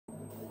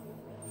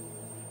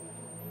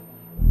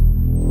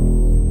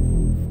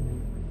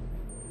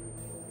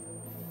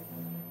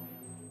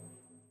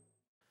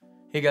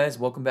Hey guys,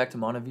 welcome back to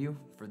Montavue.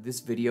 For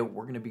this video,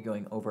 we're going to be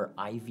going over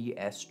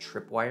IVS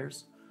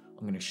tripwires.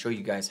 I'm going to show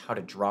you guys how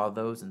to draw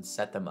those and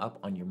set them up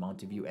on your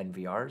Montavue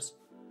NVRs.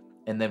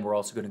 And then we're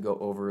also going to go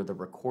over the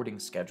recording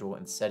schedule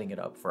and setting it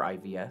up for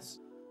IVS.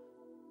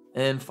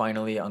 And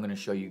finally, I'm going to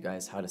show you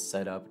guys how to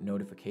set up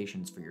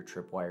notifications for your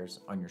tripwires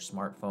on your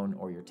smartphone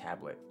or your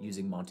tablet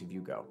using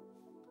Montavue Go.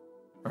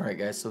 Alright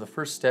guys, so the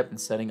first step in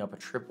setting up a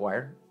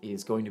tripwire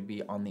is going to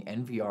be on the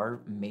NVR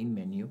main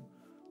menu.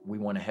 We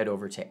want to head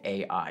over to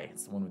AI.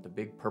 It's the one with the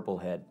big purple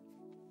head.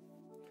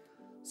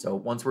 So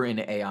once we're in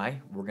AI,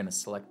 we're going to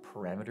select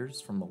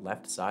parameters from the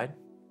left side,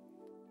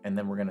 and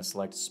then we're going to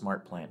select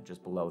Smart Plan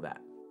just below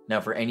that. Now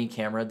for any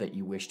camera that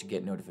you wish to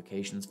get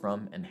notifications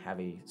from and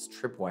have a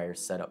tripwire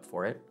set up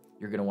for it,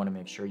 you're going to want to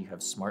make sure you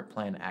have Smart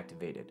Plan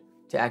activated.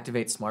 To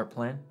activate Smart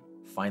Plan,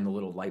 find the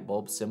little light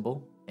bulb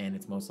symbol, and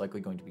it's most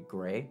likely going to be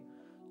gray.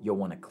 You'll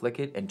want to click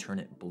it and turn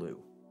it blue.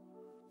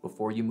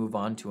 Before you move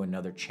on to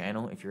another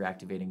channel, if you're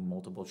activating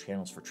multiple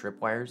channels for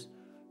tripwires,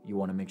 you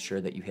want to make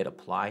sure that you hit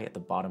apply at the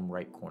bottom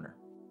right corner.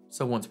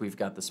 So once we've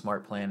got the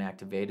Smart Plan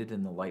activated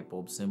and the light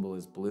bulb symbol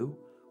is blue,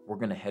 we're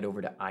going to head over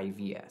to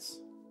IVS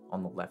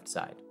on the left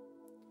side.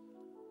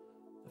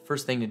 The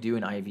first thing to do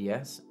in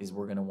IVS is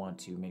we're going to want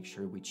to make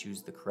sure we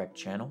choose the correct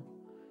channel.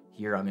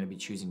 Here I'm going to be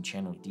choosing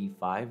channel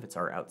D5, it's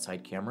our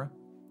outside camera.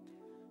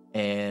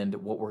 And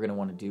what we're going to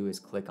want to do is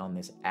click on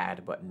this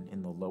add button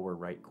in the lower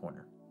right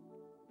corner.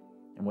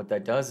 And what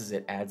that does is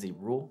it adds a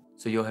rule.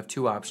 So you'll have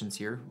two options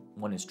here.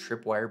 One is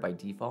tripwire by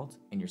default,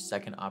 and your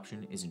second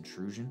option is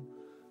intrusion.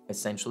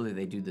 Essentially,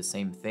 they do the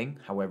same thing.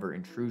 However,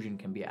 intrusion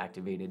can be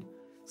activated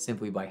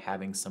simply by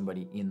having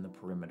somebody in the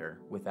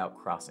perimeter without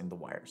crossing the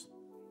wires.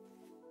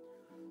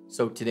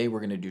 So today we're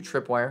going to do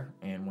tripwire,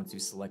 and once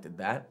you've selected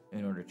that,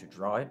 in order to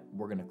draw it,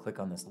 we're going to click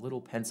on this little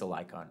pencil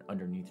icon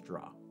underneath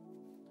draw.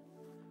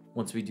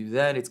 Once we do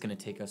that, it's going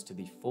to take us to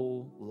the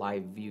full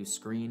live view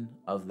screen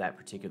of that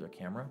particular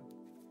camera.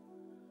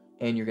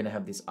 And you're going to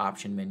have this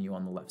option menu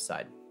on the left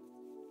side.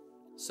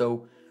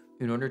 So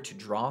in order to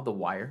draw the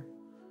wire,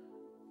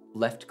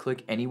 left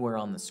click anywhere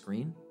on the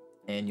screen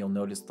and you'll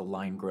notice the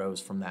line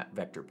grows from that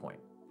vector point.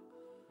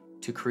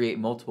 To create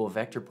multiple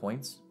vector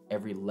points,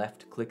 every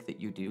left click that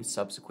you do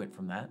subsequent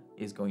from that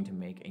is going to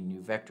make a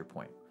new vector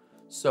point.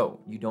 So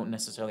you don't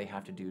necessarily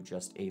have to do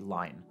just a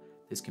line.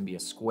 This can be a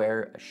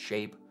square, a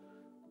shape,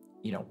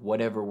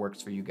 whatever works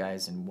for you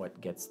guys and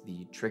what gets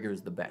the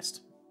triggers the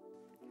best.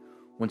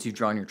 Once you've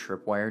drawn your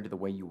tripwire to the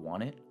way you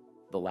want it,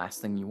 the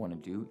last thing you want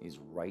to do is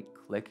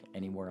right-click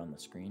anywhere on the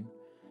screen,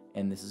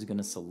 and this is going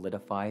to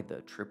solidify the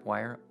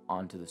tripwire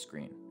onto the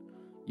screen.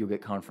 You'll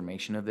get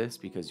confirmation of this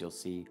because you'll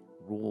see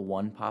Rule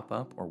 1 pop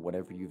up, or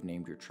whatever you've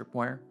named your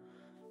tripwire,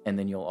 and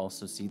then you'll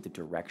also see the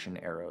direction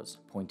arrows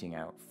pointing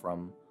out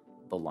from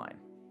the line.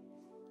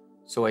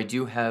 So I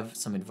do have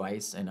some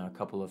advice and a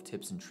couple of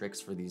tips and tricks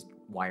for these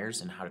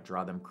wires and how to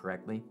draw them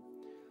correctly.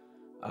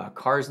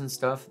 Cars and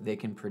stuff, they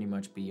can pretty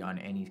much be on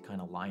any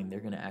kind of line. They're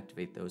going to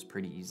activate those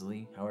pretty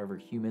easily. However,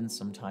 humans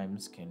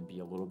sometimes can be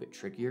a little bit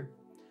trickier.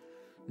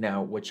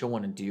 Now, what you'll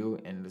want to do,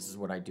 and this is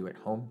what I do at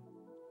home,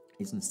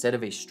 is instead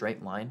of a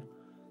straight line,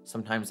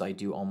 sometimes I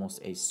do almost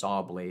a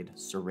saw blade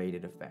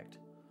serrated effect.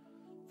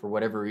 For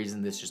whatever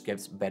reason, this just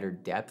gets better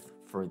depth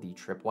for the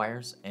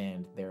tripwires,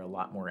 and they're a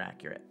lot more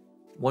accurate.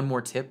 One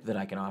more tip that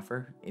I can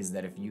offer is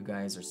that if you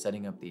guys are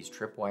setting up these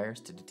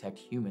tripwires to detect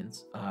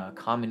humans, a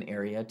common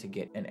area to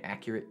get an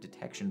accurate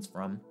detections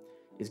from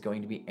is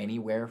going to be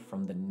anywhere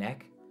from the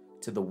neck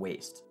to the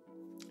waist.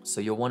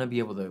 So you'll want to be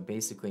able to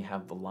basically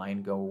have the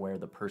line go where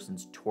the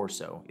person's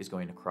torso is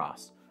going to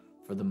cross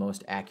for the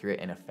most accurate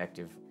and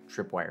effective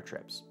tripwire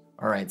trips.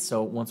 Alright,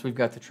 so once we've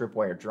got the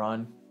tripwire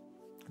drawn,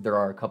 there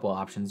are a couple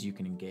options you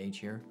can engage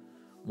here.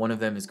 One of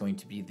them is going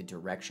to be the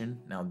direction.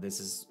 Now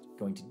this is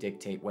going to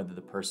dictate whether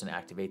the person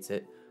activates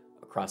it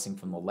crossing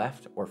from the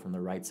left or from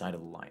the right side of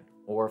the line.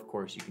 Or of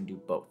course you can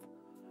do both.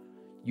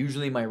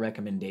 Usually my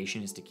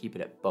recommendation is to keep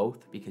it at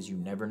both because you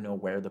never know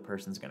where the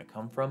person's going to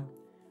come from.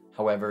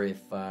 However,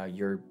 if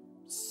your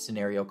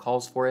scenario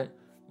calls for it,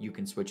 you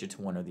can switch it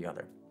to one or the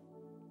other.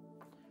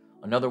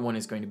 Another one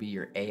is going to be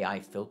your AI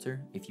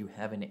filter. If you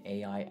have an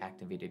AI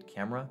activated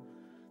camera,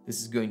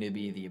 this is going to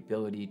be the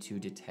ability to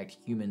detect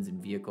humans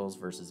and vehicles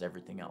versus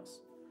everything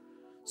else.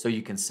 So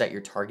you can set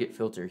your target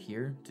filter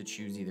here to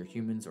choose either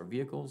humans or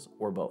vehicles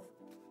or both.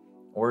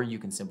 Or you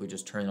can simply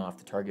just turn off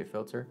the target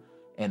filter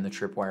and the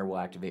tripwire will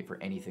activate for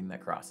anything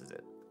that crosses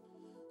it.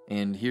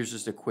 And here's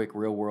just a quick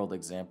real world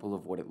example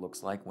of what it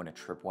looks like when a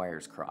tripwire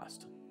is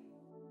crossed.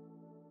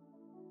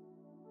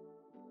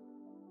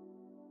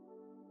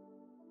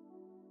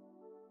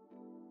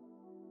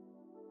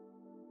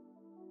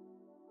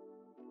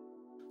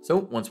 So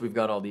once we've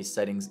got all these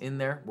settings in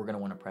there, we're going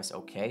to want to press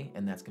OK,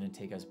 and that's going to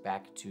take us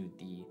back to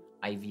the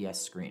IVS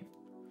screen.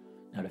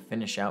 Now to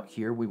finish out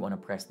here, we want to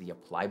press the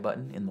apply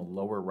button in the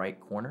lower right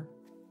corner,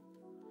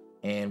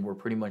 and we're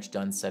pretty much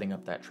done setting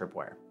up that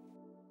tripwire.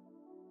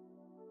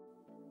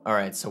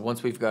 Alright, so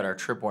once we've got our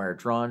tripwire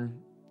drawn,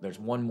 there's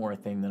one more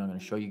thing that I'm going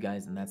to show you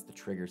guys, and that's the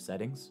trigger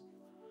settings.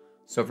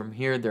 So from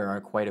here, there are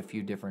quite a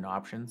few different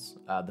options.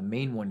 The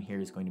main one here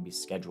is going to be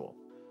schedule.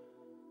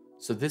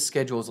 So this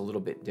schedule is a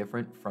little bit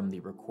different from the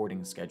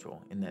recording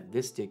schedule in that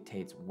this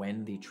dictates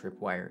when the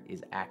tripwire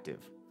is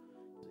active.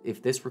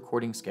 If this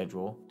recording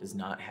schedule does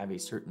not have a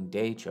certain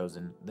day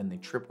chosen, then the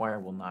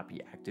tripwire will not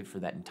be active for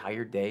that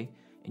entire day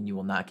and you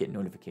will not get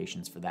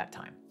notifications for that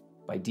time.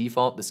 By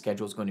default, the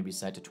schedule is going to be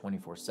set to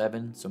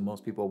 24/7, so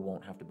most people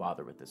won't have to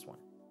bother with this one.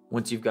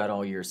 Once you've got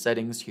all your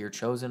settings here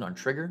chosen on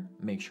trigger,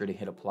 make sure to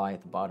hit apply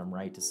at the bottom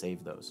right to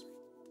save those.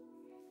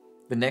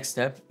 The next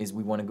step is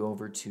we want to go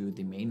over to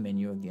the main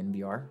menu of the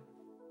NVR,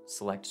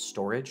 select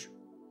storage,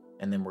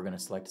 and then we're going to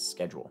select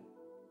schedule.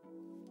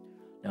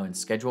 Now in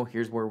schedule,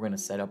 here's where we're going to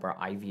set up our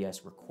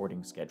IVS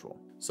recording schedule.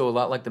 So a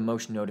lot like the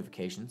motion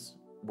notifications,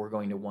 we're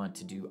going to want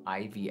to do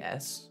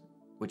IVS,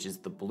 which is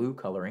the blue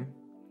coloring,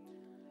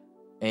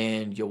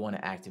 and you'll want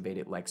to activate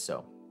it like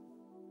so.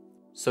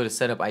 So to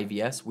set up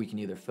IVS, we can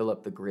either fill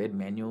up the grid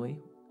manually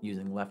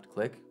using left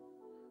click,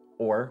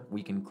 or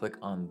we can click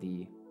on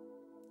the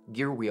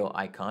gear wheel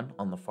icon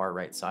on the far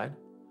right side,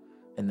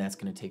 and that's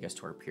going to take us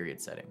to our period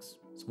settings.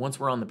 So once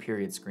we're on the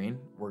period screen,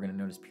 we're going to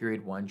notice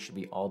period 1 should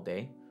be all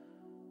day.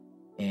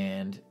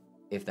 And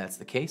if that's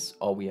the case,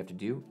 all we have to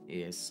do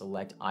is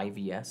select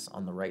IVS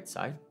on the right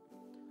side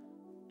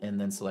and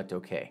then select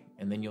OK.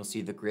 And then you'll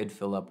see the grid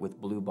fill up with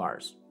blue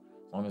bars.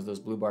 As long as those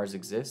blue bars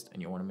exist,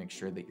 and you want to make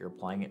sure that you're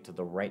applying it to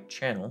the right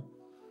channel.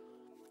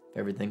 If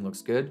everything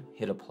looks good,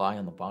 hit apply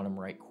on the bottom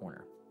right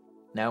corner.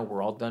 Now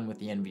we're all done with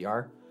the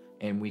NVR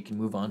and we can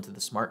move on to the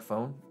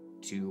smartphone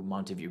to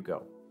Montavue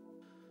Go.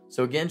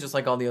 So again, just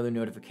like all the other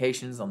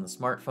notifications on the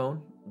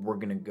smartphone, we're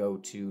going to go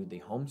to the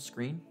home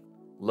screen,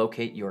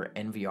 locate your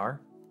NVR,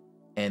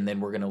 and then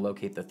we're going to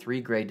locate the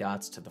 3 gray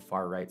dots to the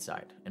far right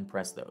side and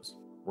press those.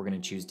 We're going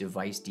to choose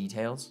device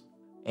details,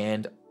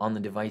 and on the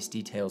device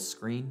details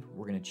screen,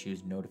 we're going to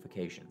choose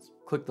notifications.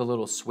 Click the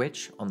little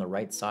switch on the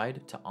right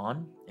side to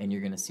on, and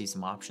you're going to see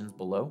some options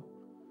below.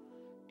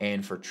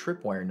 And for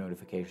tripwire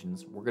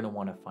notifications, we're going to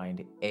want to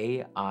find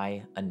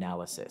AI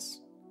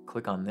analysis.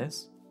 Click on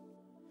this.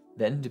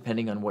 Then,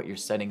 depending on what you're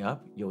setting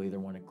up, you'll either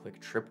want to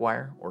click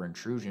tripwire or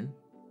intrusion.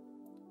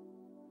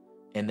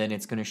 And then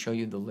it's going to show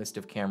you the list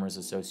of cameras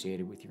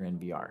associated with your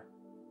NVR.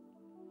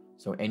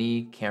 So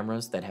any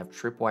cameras that have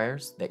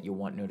tripwires that you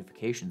want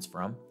notifications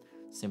from,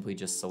 simply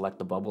just select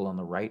the bubble on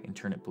the right and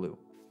turn it blue.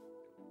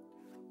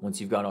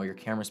 Once you've got all your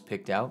cameras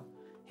picked out,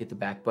 hit the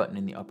back button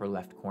in the upper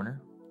left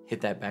corner.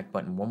 Hit that back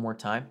button one more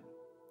time,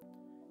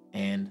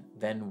 and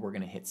then we're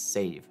going to hit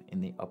save in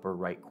the upper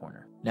right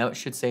corner. Now it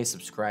should say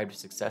subscribed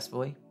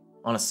successfully.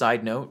 On a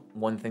side note,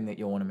 one thing that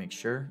you'll want to make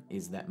sure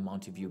is that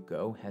Montavue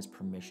Go has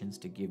permissions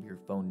to give your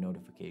phone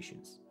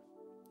notifications.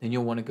 Then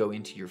you'll want to go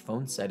into your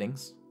phone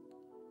settings,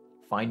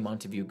 find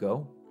Montavue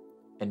Go,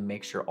 and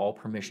make sure all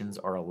permissions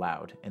are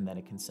allowed and that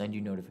it can send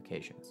you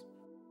notifications.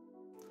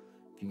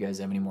 If you guys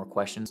have any more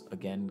questions,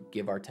 again,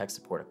 give our tech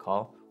support a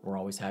call. We're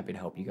always happy to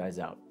help you guys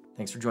out.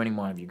 Thanks for joining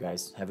Montavue,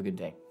 guys. Have a good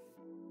day.